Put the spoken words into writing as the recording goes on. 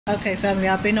Okay, family,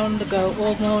 I've been on the go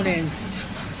all morning.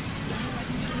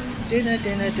 Dinner,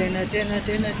 dinner, dinner, dinner,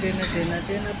 dinner, dinner, dinner,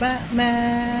 dinner,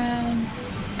 Batman.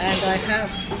 And I have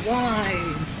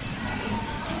wine.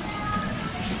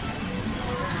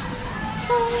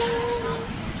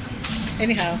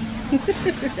 Anyhow,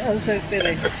 that was so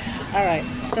silly. Alright,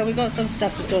 so we got some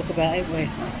stuff to talk about, ain't we?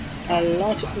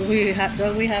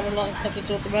 Don't we have a lot of stuff to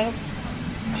talk about?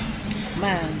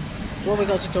 Man, what we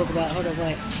got to talk about? Hold on,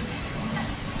 wait.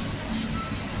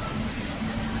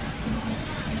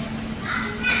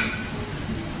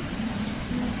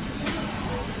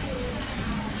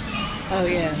 Oh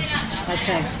yeah,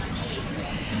 okay.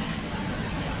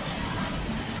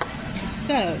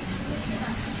 So,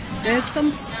 there's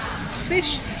some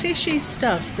fishy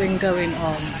stuff been going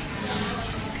on,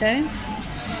 okay?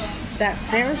 That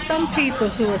there are some people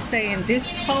who are saying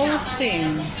this whole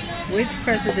thing with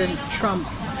President Trump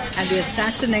and the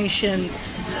assassination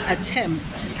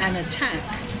attempt and attack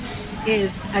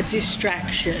is a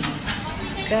distraction,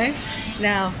 okay?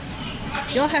 Now,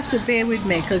 you'll have to bear with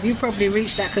me because you probably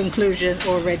reached that conclusion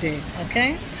already,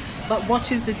 okay? But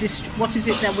what is it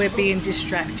that we're being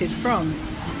distracted from?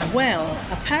 Well,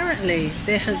 apparently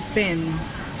there has been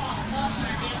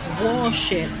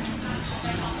warships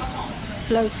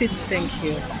floated, thank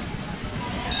you,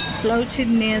 floated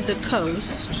near the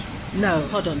coast. No,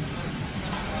 hold on,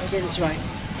 I'll get this right.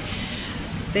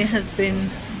 There has been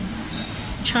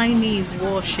Chinese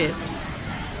warships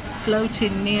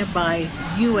floating nearby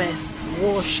US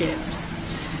warships.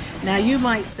 Now you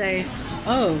might say,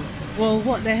 oh, well,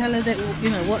 what the hell are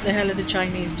the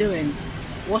Chinese doing?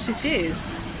 What it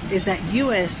is that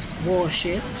US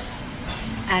warships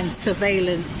and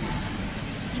surveillance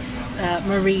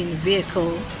marine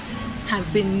vehicles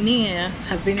have been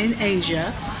in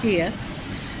Asia here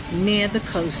near the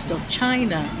coast of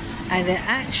China, and they're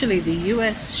actually, the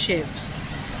US ships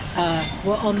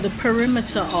were on the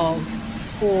perimeter of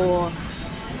or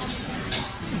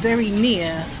very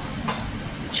near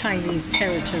Chinese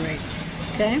territory,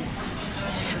 okay?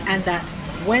 And that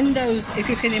when those, if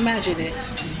you can imagine it,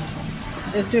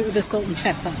 let's do it with the salt and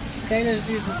pepper, okay? Let's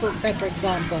use the salt and pepper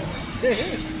example.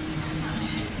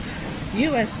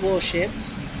 US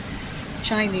warships,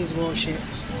 Chinese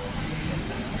warships.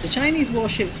 The Chinese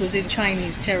warships was in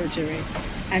Chinese territory,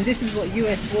 and this is what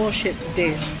US warships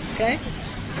did, okay?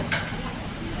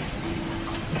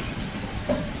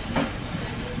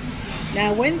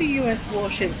 Now, when the US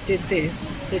warships did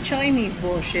this, the Chinese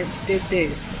warships did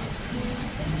this.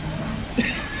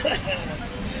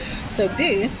 So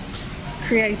this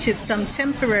created some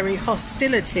temporary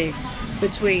hostility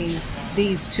between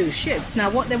these two ships. Now,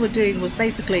 what they were doing was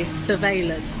basically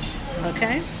surveillance,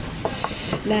 okay?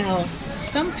 Now,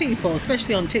 some people,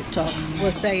 especially on TikTok,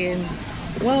 were saying,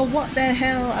 well, what the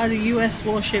hell are the US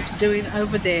warships doing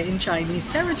over there in Chinese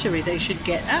territory? They should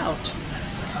get out.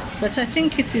 But I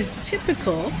think it is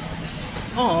typical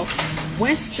of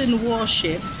Western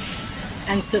warships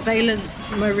and surveillance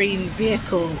marine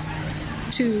vehicles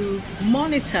to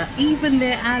monitor even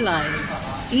their allies,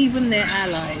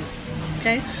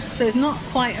 okay? So it's not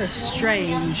quite as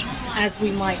strange as we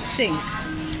might think.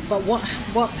 But what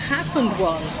happened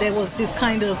was there was this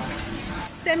kind of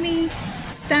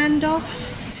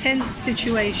semi-standoff, tense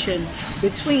situation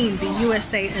between the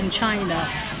USA and China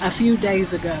a few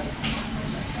days ago.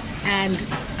 And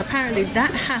apparently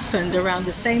that happened around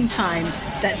the same time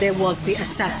that there was the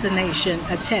assassination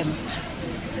attempt.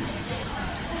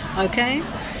 Okay?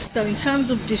 So in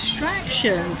terms of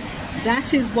distractions,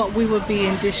 that is what we were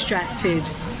being distracted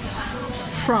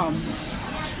from.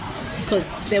 Because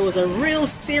there was a real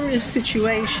serious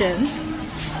situation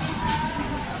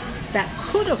that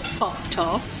could have popped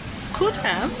off, could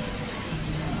have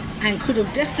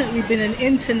definitely been an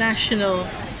international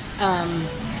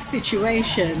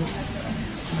situation,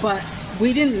 but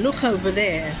we didn't look over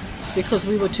there because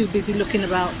we were too busy looking at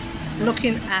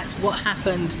what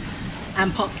happened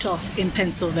and popped off in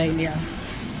Pennsylvania.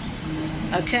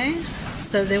 Okay,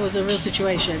 so there was a real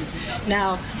situation.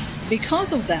 Now,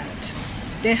 because of that,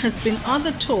 there has been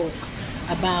other talk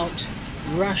about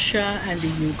Russia and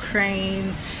the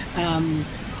Ukraine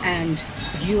and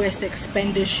US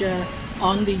expenditure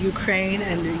on the Ukraine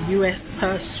and the US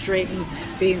purse strings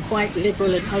being quite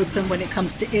liberal and open when it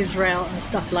comes to Israel and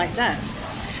stuff like that.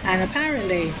 And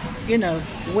apparently, you know,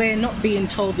 we're not being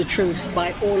told the truth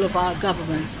by all of our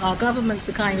governments. Our governments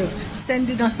are kind of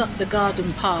sending us up the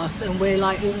garden path, and we're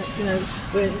like, you know,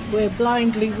 we're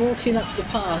blindly walking up the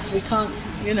path. We can't,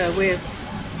 you know, we're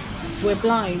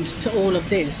blind to all of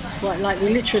this, like we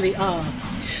literally are.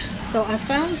 So I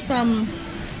found some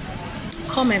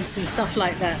comments and stuff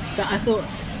like that I thought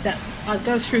that I'll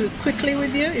go through quickly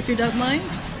with you if you don't mind.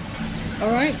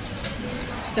 All right.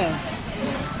 So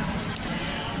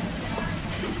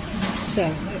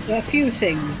a few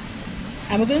things,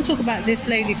 and we're going to talk about this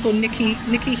lady called Nikki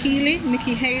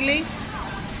Haley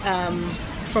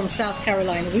from South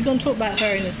Carolina. We're going to talk about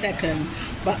her in a second,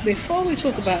 but before we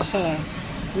talk about her,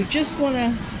 we just want to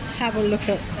have a look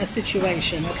at a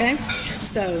situation. Okay,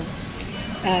 so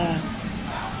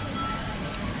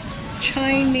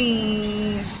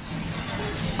Chinese,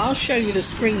 I'll show you the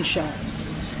screenshots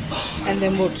and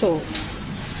then we'll talk.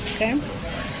 Okay,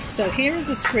 so here is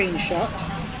a screenshot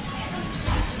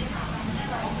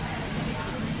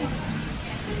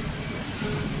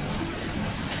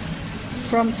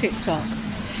from TikTok,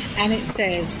 and it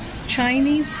says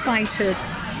Chinese fighter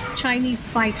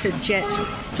jet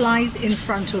flies in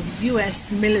front of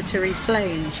US military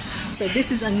plane. So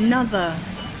this is another.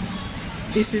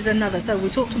 So we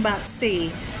talked about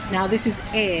sea, now this is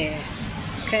air.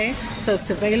 Okay, so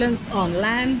surveillance on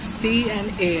land, sea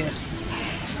and air.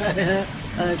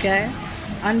 Okay,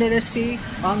 under the sea,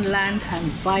 on land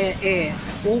and via air.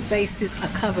 All bases are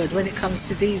covered when it comes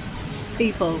to these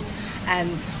peoples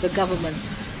and the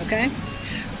government. Okay,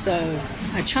 so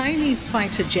a Chinese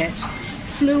fighter jet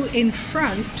flew in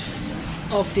front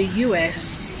of the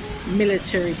US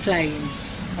military plane.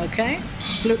 Okay,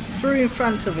 flew in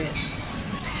front of it,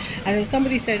 and then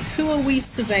somebody said, who are we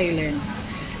surveilling?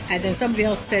 And then somebody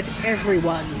else said,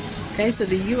 everyone. Okay, so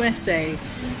the USA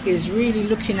is really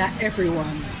looking at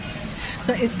everyone.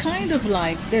 So it's kind of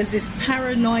like there's this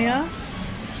paranoia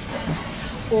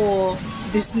or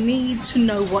this need to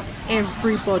know what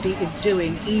everybody is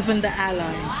doing, even the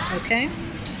allies. Okay,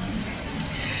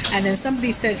 and then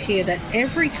somebody said here that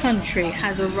every country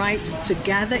has a right to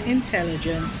gather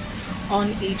intelligence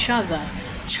on each other.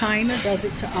 China does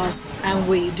it to us and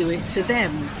we do it to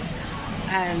them.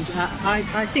 And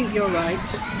I think you're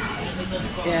right.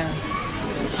 Yeah.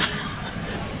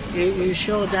 You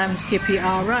sure damn Skippy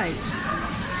are right.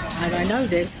 And I know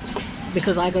this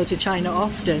because I go to China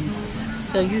often.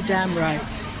 So you damn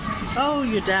right. Oh,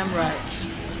 you damn right.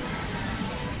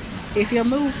 If you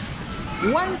move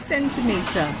 1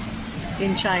 centimeter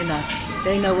in China,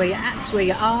 they know where you're at, where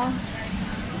you are.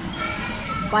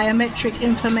 Biometric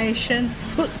information,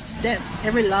 footsteps,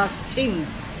 every last thing.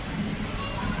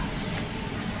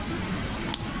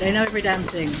 They know every damn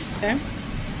thing. Okay.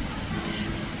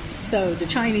 So the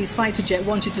Chinese fighter jet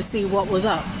wanted to see what was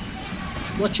up,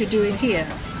 what you're doing here,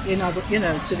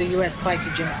 to the US fighter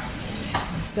jet.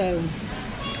 So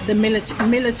the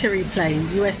military plane,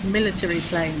 US military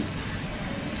plane.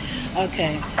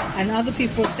 Okay, and other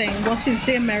people are saying, what is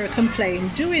the American plane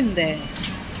doing there?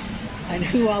 And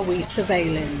who are we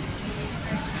surveilling?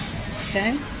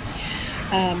 Okay.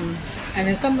 And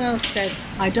then someone else said,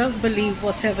 I don't believe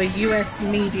whatever US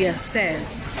media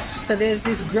says. So there's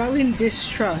this growing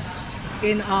distrust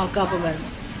in our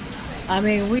governments. I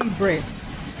mean, we Brits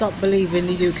stopped believing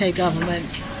the UK government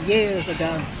years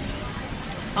ago.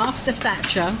 After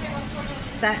Thatcher,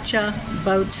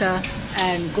 Botha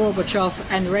and Gorbachev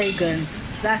and Reagan,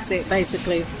 that's it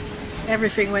basically.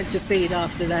 Everything went to seed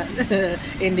after that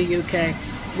in the UK.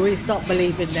 We stopped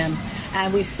believing them.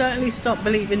 And we certainly stopped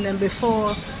believing them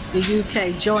before the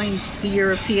UK joined the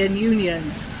European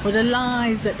Union, for the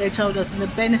lies that they told us and the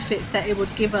benefits that it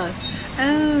would give us.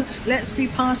 Oh, let's be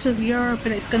part of Europe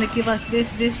and it's going to give us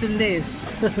this, this and this.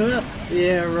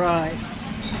 Yeah, right.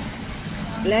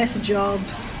 Less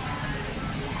jobs,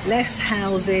 less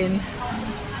housing,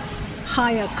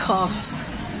 higher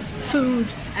costs,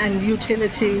 food and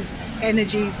utilities,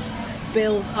 energy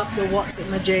bills up the what's it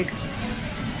majig,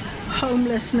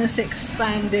 homelessness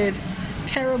expanded,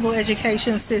 terrible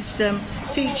education system,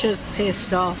 teachers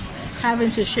pissed off, having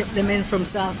to ship them in from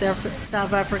South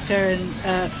Africa and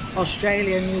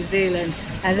Australia and New Zealand,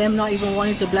 and them not even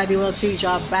wanting to bloody well teach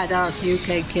our badass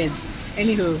UK kids.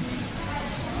 Anywho,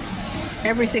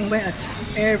 everything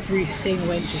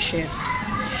went to shit.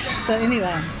 So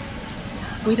anyway,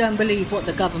 we don't believe what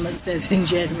the government says in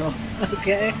general.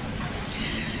 Okay.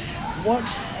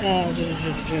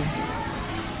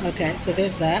 Okay, so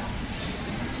there's that.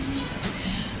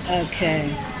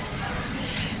 Okay.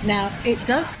 Now, it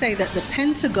does say that the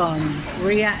Pentagon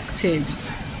reacted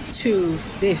to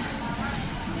this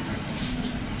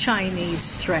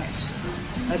Chinese threat.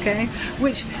 Okay?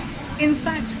 Which, in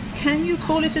fact, can you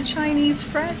call it a Chinese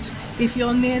threat if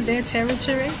you're near their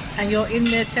territory and you're in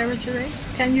their territory?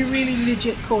 Can you really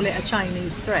legit call it a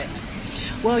Chinese threat?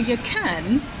 Well, you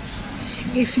can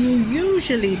if you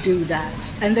usually do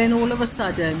that, and then all of a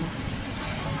sudden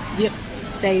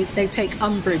they take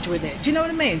umbrage with it. Do you know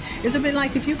what I mean? It's a bit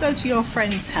like if you go to your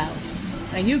friend's house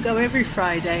and you go every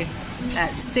Friday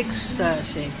at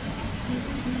 6:30.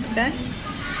 Okay?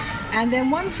 And then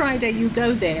one Friday you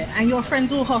go there and your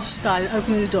friend's all hostile,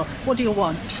 opening the door. What do you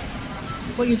want?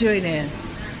 What are you doing here?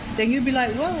 Then you'd be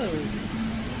like, whoa,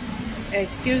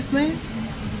 excuse me?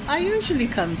 I usually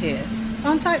come here.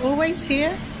 Aren't I always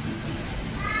here?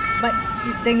 But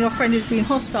then your friend is being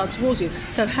hostile towards you.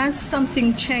 So has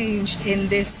something changed in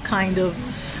this kind of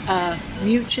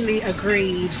mutually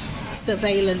agreed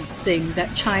surveillance thing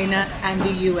that China and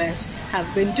the US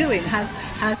have been doing? Has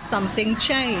something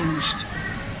changed?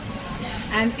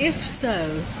 And if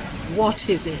so, what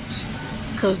is it?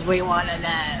 Because we want to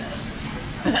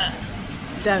know.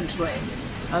 Don't we?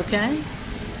 Okay?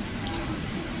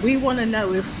 We want to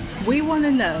know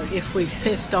if we've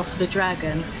pissed off the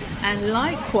dragon, and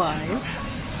likewise,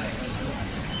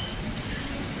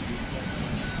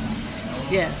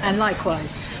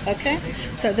 okay?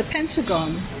 So the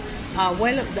Pentagon are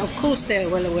of course they're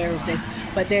well aware of this,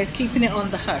 but they're keeping it on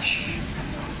the hush.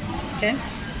 Okay?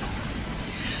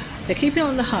 They're keeping it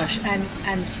on the hush, and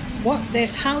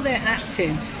how they're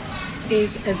acting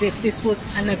is as if this was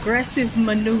an aggressive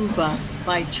maneuver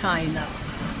by China.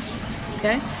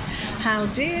 Okay? How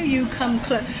dare you come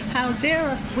close? How dare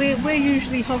us? We're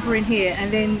usually hovering here,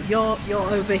 and then you're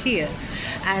over here,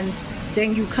 and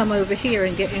then you come over here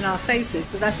and get in our faces.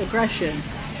 So that's aggression.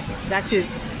 That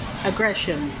is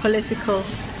aggression, political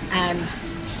and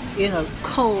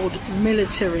cold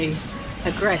military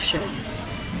aggression.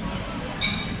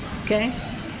 Okay?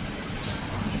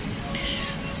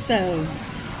 So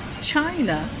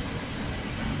China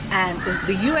and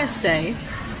the USA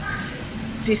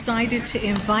decided to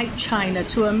invite China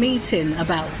to a meeting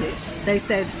about this. They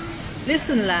said,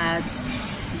 listen lads,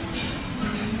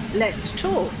 let's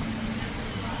talk.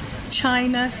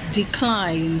 China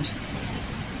declined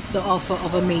the offer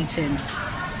of a meeting.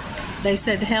 They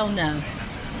said, hell no.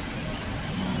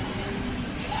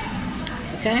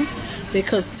 Okay?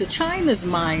 Because to China's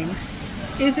mind,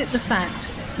 is it the fact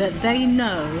that they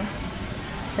know,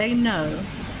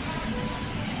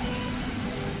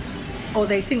 or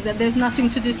they think that there's nothing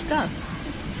to discuss?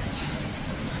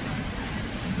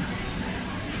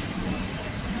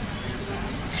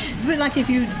 It's a bit like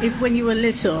if when you were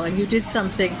little and you did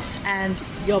something and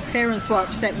your parents were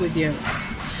upset with you,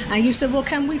 and you said, well,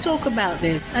 can we talk about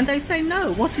this? And they say,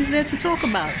 no, what is there to talk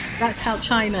about? That's how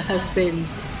China has been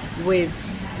with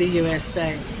the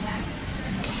USA.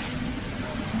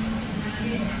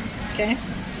 Okay?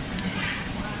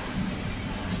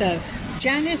 So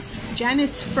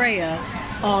Janice Freya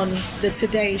on the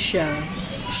Today Show,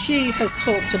 she has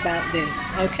talked about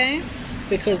this, okay?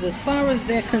 Because as far as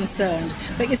they're concerned,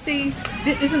 but you see,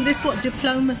 isn't this what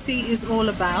diplomacy is all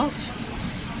about?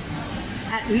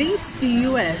 At least the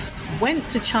US went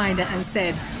to China and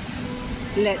said,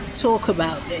 let's talk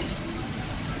about this.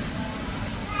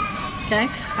 Okay?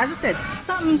 As I said,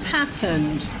 something's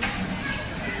happened.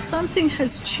 Something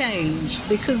has changed,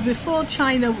 because before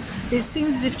China, it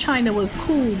seems as if China was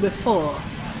cool before,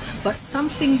 but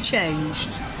something changed.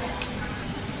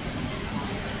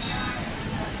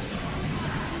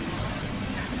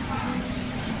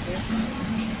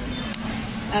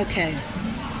 Okay.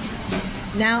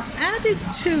 Now, added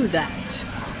to that,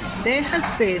 there has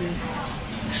been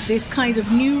this kind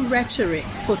of new rhetoric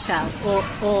put out,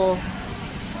 or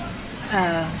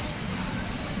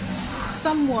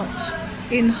somewhat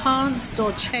enhanced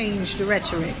or changed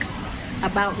rhetoric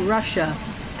about Russia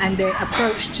and their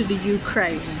approach to the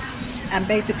Ukraine, and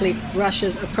basically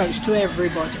Russia's approach to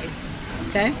everybody.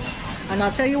 Okay? And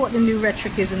I'll tell you what the new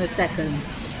rhetoric is in a second.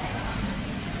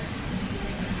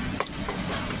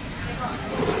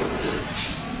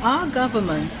 Our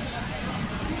governments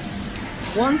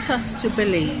want us to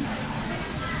believe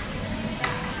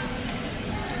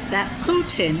that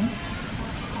Putin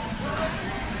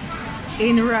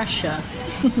in Russia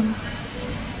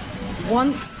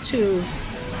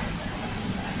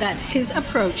that his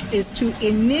approach is to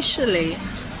initially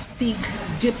seek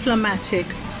diplomatic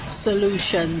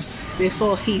solutions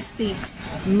before he seeks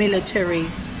military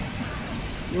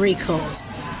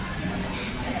recourse.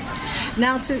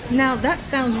 Now that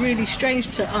sounds really strange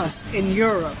to us in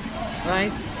Europe,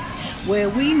 right? Where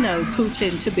we know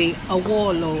Putin to be a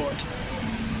warlord.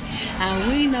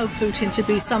 And we know Putin to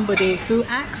be somebody who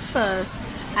acts first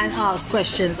and asks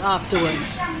questions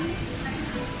afterwards.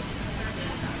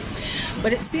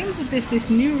 But it seems as if this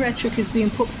new rhetoric is being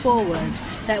put forward,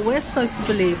 that we're supposed to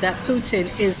believe that Putin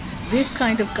is this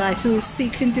kind of guy who is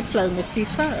seeking diplomacy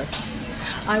first.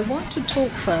 I want to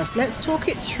talk first. Let's talk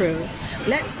it through.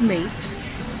 Let's meet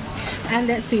and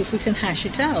let's see if we can hash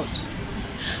it out.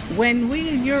 When we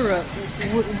in Europe,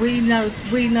 we know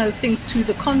things to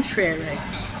the contrary.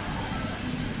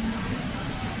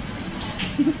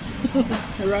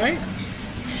 right?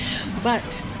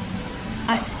 But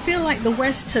I feel like the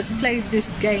West has played this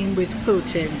game with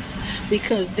Putin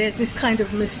because there's this kind of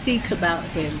mystique about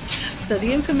him. So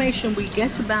the information we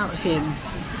get about him,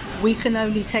 we can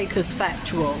only take as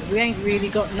factual. We ain't really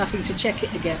got nothing to check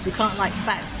it against. We can't like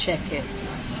fact check it.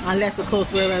 Unless, of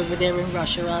course, we're over there in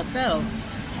Russia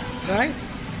ourselves, right?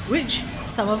 Which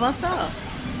some of us are.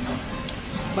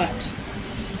 But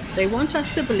they want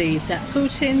us to believe that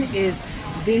Putin is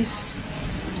this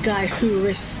guy who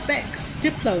respects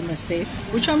diplomacy,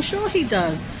 which I'm sure he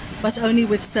does, but only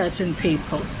with certain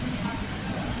people.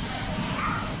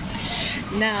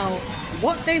 Now,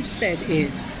 what they've said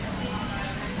is,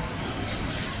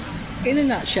 in a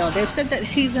nutshell, they've said that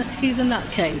he's a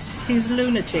nutcase, he's a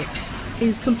lunatic,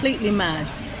 he's completely mad,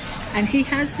 and he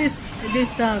has this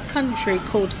country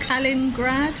called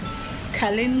Kaliningrad,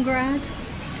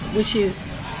 which is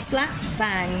slap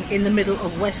bang in the middle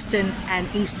of Western and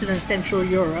Eastern and Central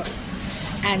Europe.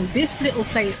 And this little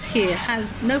place here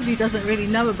nobody doesn't really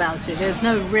know about it. There's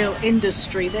no real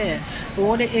industry there. But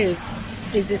what it is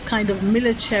this kind of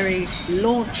military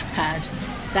launch pad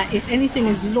that if anything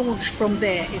is launched from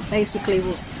there, it basically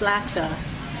will splatter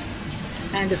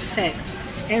and affect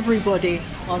everybody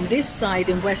on this side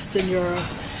in Western Europe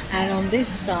and on this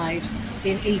side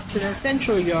in Eastern and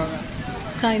Central Europe.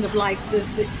 It's kind of like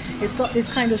it's got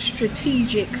this kind of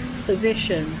strategic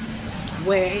position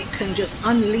where it can just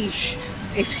unleash,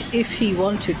 if he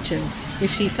wanted to,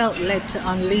 if he felt led to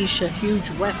unleash a huge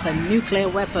weapon, nuclear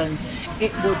weapon,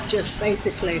 it would just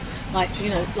basically, like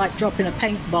dropping a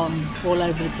paint bomb all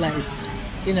over the place.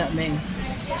 You know what I mean?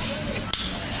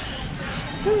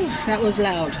 Whew, that was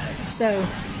loud. So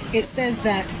it says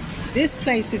that this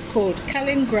place is called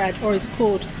Kaliningrad, or it's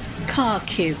called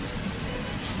Kharkiv.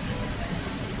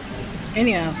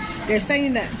 Anyhow, they're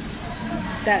saying that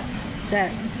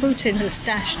Putin has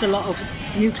stashed a lot of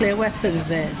nuclear weapons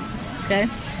there. Okay,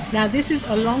 now this is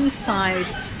alongside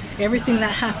everything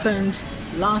that happened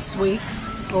last week,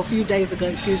 or a few days ago,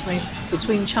 excuse me,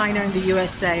 between China and the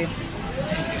USA.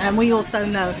 And we also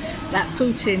know that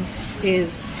Putin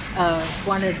is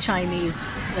one of Chinese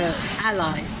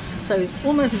ally. So it's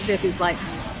almost as if it's like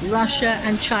Russia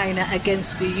and China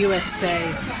against the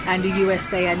USA, and the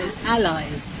USA and its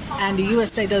allies. And the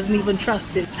USA doesn't even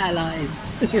trust its allies.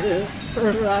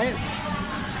 Right?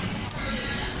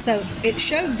 So it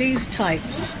showed these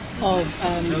types of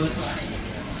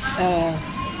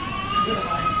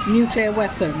nuclear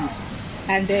weapons,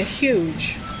 and they're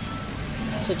huge.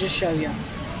 So just show you.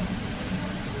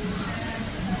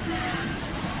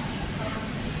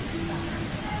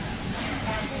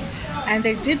 And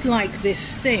they did like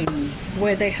this thing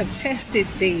where they have tested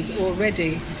these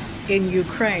already in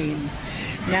Ukraine.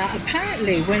 Now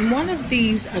apparently when one of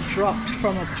these are dropped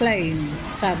from a plane,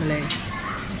 family,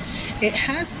 it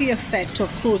has the effect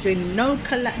of causing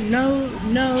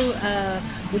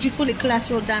would you call it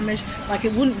collateral damage? Like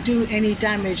it wouldn't do any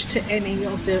damage to any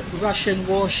of the Russian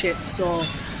warships, or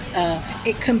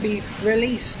it can be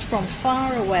released from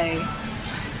far away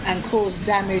and cause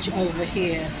damage over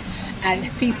here,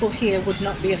 and people here would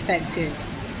not be affected.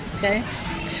 Okay,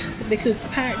 so because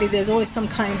apparently there's always some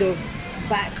kind of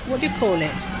what do you call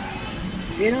it?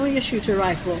 You know when you shoot a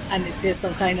rifle and there's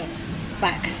some kind of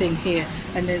back thing here,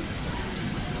 and there's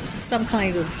some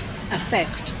kind of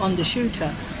effect on the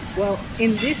shooter. Well,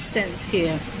 in this sense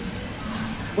here,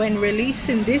 when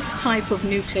releasing this type of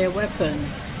nuclear weapon,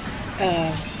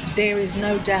 there is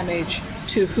no damage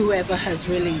to whoever has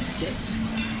released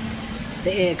it,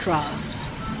 the aircraft.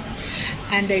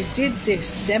 And they did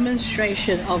this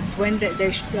demonstration of when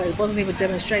it wasn't even a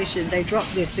demonstration, they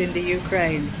dropped this in the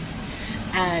Ukraine.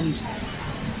 And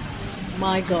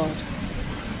my God.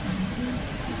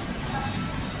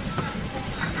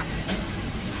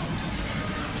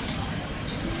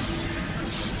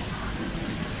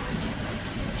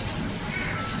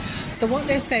 So what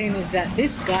they're saying is that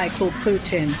this guy called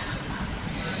Putin,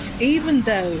 even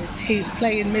though he's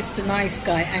playing Mr. Nice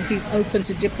Guy and he's open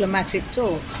to diplomatic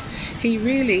talks, he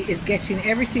really is getting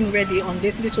everything ready on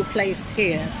this little place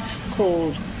here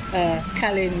called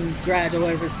Kaliningrad, or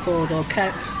whatever it's called, or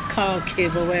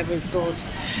Kharkiv, or whatever it's called.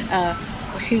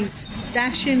 He's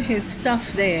stashing his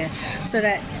stuff there so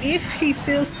that if he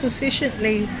feels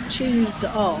sufficiently cheesed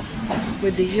off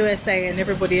with the USA and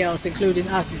everybody else, including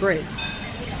us Brits,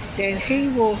 then he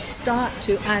will start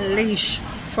to unleash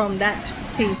from that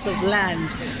piece of land,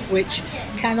 which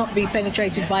cannot be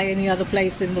penetrated by any other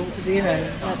place in the,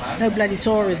 no bloody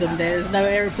tourism there. There's no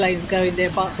airplanes going there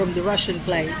apart from the Russian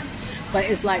planes. But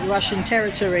it's like Russian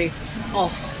territory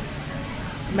off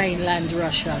mainland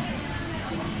Russia.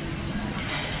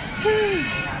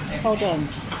 hold on.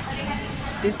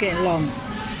 This is getting long.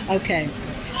 Okay.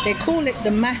 They call it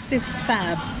the Massive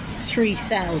Fab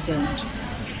 3000.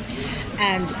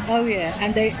 And, oh yeah,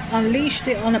 and they unleashed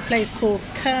it on a place called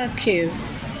Kharkiv,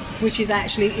 which is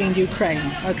actually in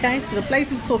Ukraine, okay? So the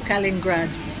place is called Kaliningrad,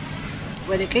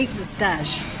 where they keep the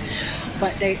stash.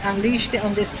 But they unleashed it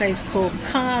on this place called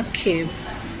Kharkiv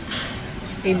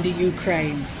in the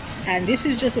Ukraine. And this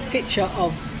is just a picture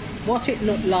of what it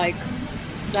looked like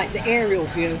the aerial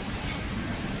view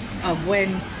of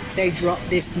when they dropped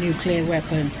this nuclear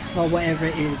weapon, or whatever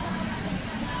it is.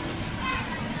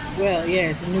 Well, yeah,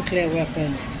 it's a nuclear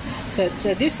weapon. So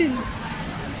this is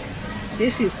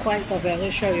quite something. I'm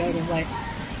going to show you. Hold on, wait.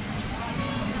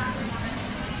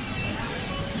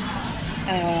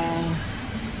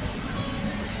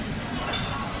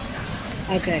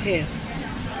 Okay, here.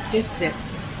 This is it.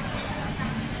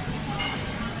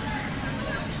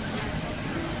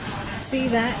 See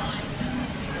that?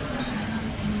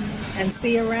 And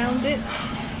see around it?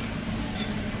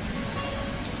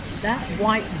 That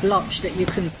white blotch that you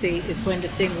can see is when the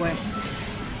thing went.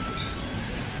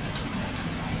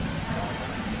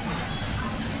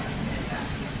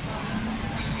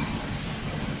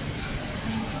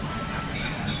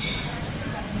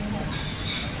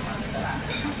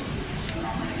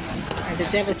 And the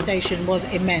devastation was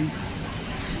immense.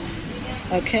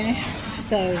 Okay,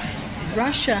 so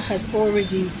Russia has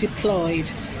already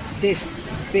deployed this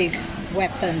big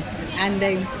weapon, and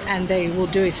they will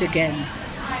do it again.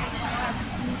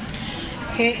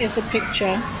 Here is a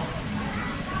picture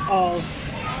of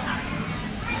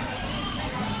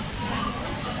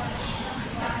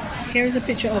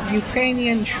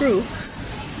Ukrainian troops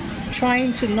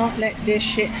trying to not let this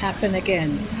shit happen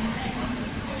again.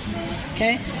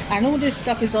 Okay, and all this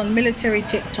stuff is on military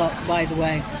TikTok, by the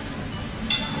way.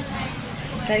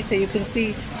 Okay, so you can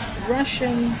see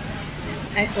Russian,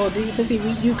 or you can see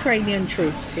Ukrainian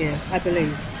troops here, I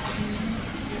believe.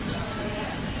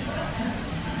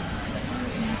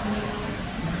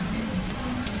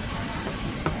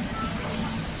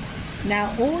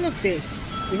 Now, all of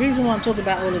this, the reason why I'm talking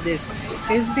about all of this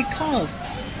is because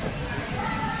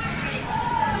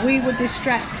we were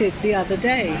distracted the other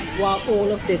day while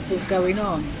all of this was going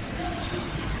on.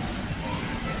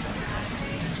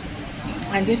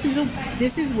 And this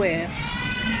is where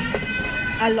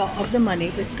a lot of the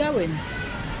money is going.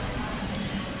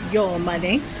 Your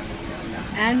money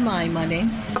and my money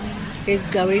is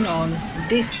going on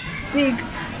this big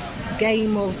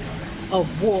game of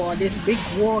war, this big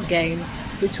war game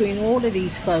between all of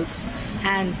these folks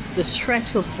and the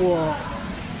threat of war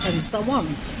and so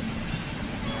on.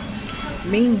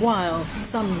 Meanwhile,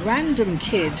 some random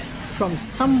kid from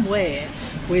somewhere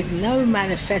with no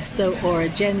manifesto or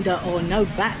agenda or no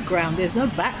background, there's no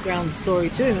background story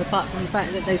to him apart from the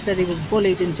fact that they said he was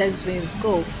bullied intensely in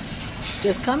school,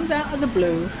 just comes out of the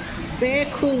blue, bear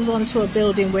crawls onto a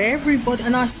building where everybody,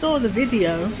 and I saw the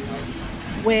video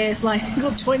where it's like you've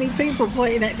got 20 people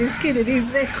pointing at this kid and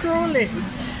he's there crawling,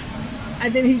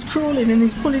 and then he's crawling and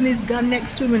he's pulling his gun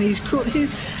next to him and he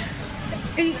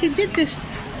did this.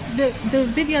 The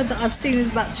video that I've seen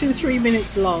is about 2-3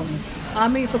 minutes long. I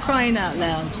mean, for crying out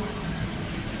loud.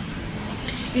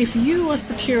 If you were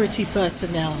security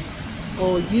personnel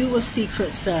or you were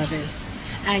Secret Service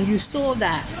and you saw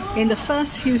that, in the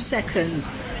first few seconds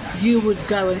you would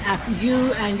go and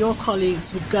you and your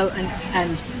colleagues would go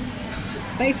and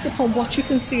based upon what you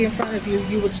can see in front of you,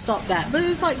 you would stop that. But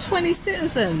it's like 20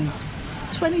 citizens,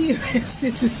 20 US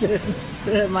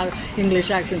citizens. My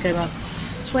English accent came out.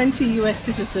 20 US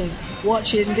citizens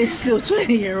watching this little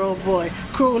 20-year-old boy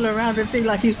crawl around and think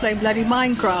like he's playing bloody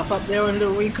Minecraft up there on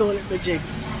the, we call it Majig.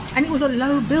 And it was a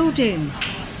low building.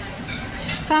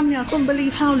 Family, I couldn't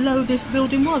believe how low this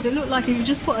building was. It looked like if you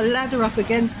just put a ladder up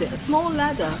against it, a small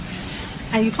ladder,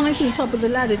 and you climb to the top of the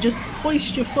ladder, just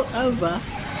hoist your foot over,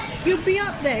 you'd be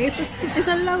up there. It's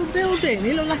a low building.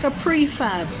 It looked like a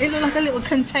prefab. It looked like a little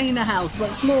container house,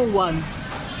 but a small one.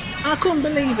 I couldn't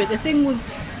believe it. The thing was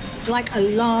like a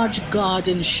large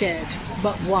garden shed,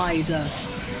 but wider.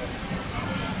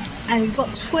 And you've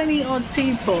got 20 odd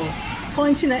people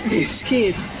pointing at this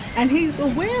kid, and he's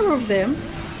aware of them,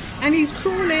 and he's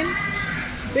crawling,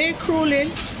 they're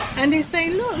crawling, and they're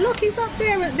saying, look, he's up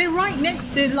there. They're right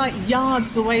next, they're like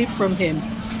yards away from him.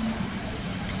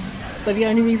 But the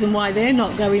only reason why they're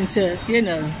not going to, you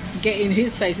know, get in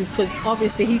his face is because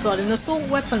obviously he got an assault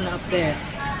weapon up there.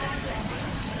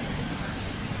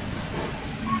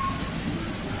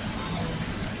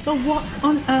 So what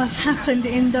on earth happened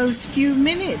in those few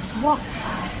minutes? What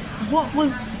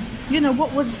was, you know,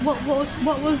 what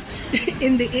was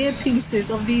in the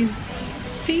earpieces of these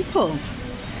people?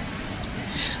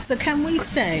 So can we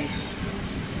say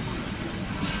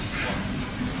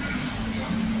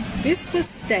this was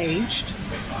staged,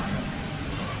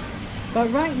 but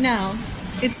right now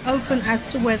it's open as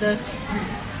to whether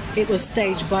it was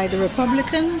staged by the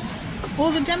Republicans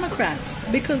or the Democrats,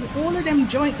 because all of them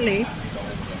jointly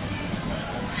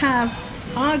have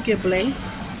arguably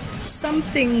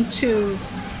something to,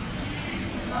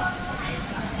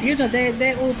 you know,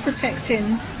 they're all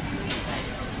protecting,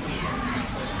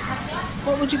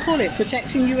 what would you call it,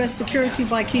 protecting US security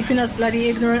by keeping us bloody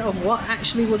ignorant of what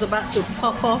actually was about to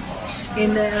pop off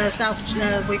in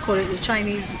the we call it the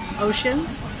Chinese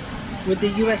oceans with the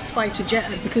US fighter jet,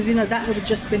 because you know that would have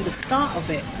just been the start of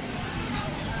it.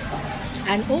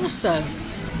 And also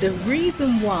the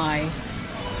reason why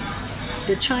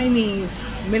the Chinese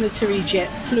military jet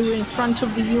flew in front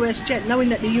of the US jet, knowing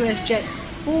that the US jet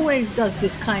always does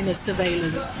this kind of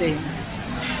surveillance thing.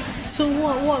 So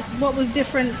what was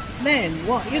different then?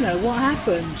 What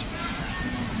happened?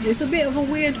 It's a bit of a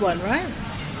weird one, right?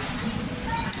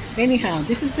 Anyhow,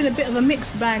 this has been a bit of a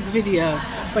mixed bag video,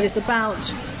 but it's about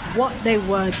what they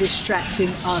were distracting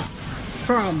us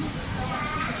from.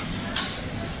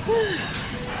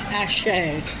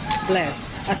 Ashe,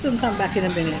 bless. I'll soon come back in a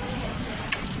minute.